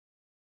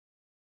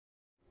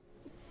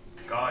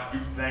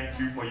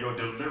you for your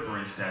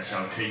deliverance that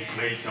shall take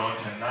place on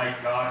tonight,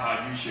 God,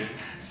 how you should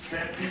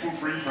set people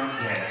free from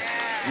death.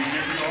 We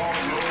give you all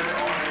glory,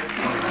 honor, and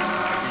praise.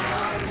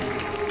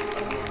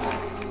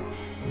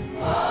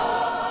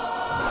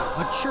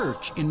 A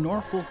church in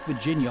Norfolk,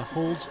 Virginia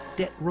holds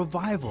debt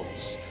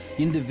revivals.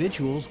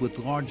 Individuals with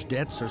large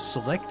debts are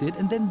selected,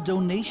 and then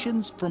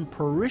donations from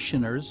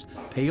parishioners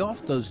pay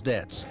off those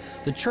debts.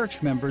 The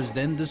church members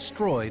then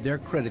destroy their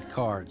credit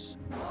cards.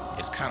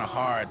 It's kind of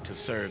hard to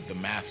serve the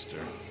Master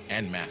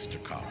and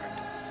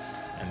MasterCard.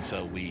 And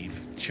so we've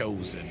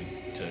chosen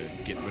to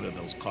get rid of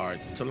those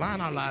cards to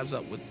line our lives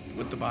up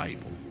with the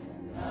Bible.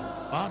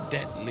 Our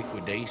debt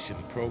liquidation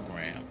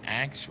program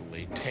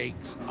actually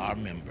takes our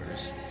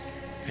members,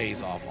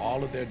 pays off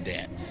all of their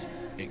debts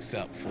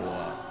except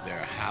for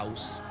their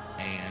house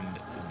and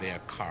their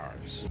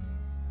cars.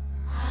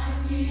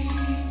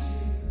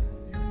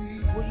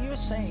 What you're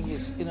saying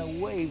is, in a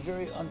way,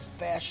 very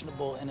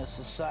unfashionable in a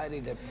society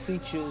that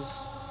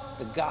preaches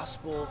the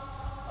gospel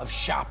of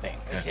shopping,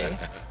 okay?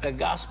 The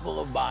gospel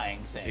of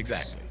buying things.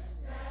 Exactly.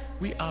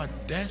 We are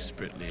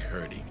desperately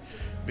hurting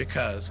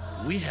because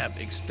we have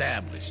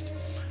established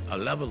a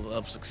level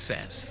of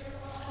success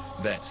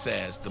that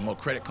says the more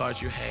credit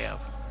cards you have,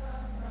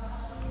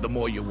 the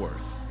more you're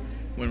worth.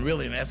 When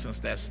really, in essence,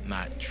 that's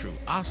not true.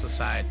 Our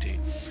society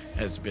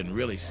has been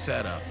really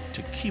set up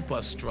to keep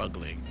us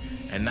struggling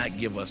and not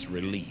give us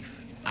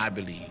relief. I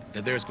believe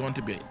that there's going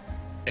to be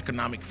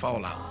economic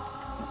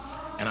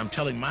fallout. And I'm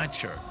telling my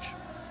church,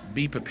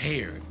 be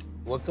prepared.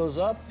 What goes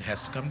up it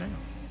has to come down.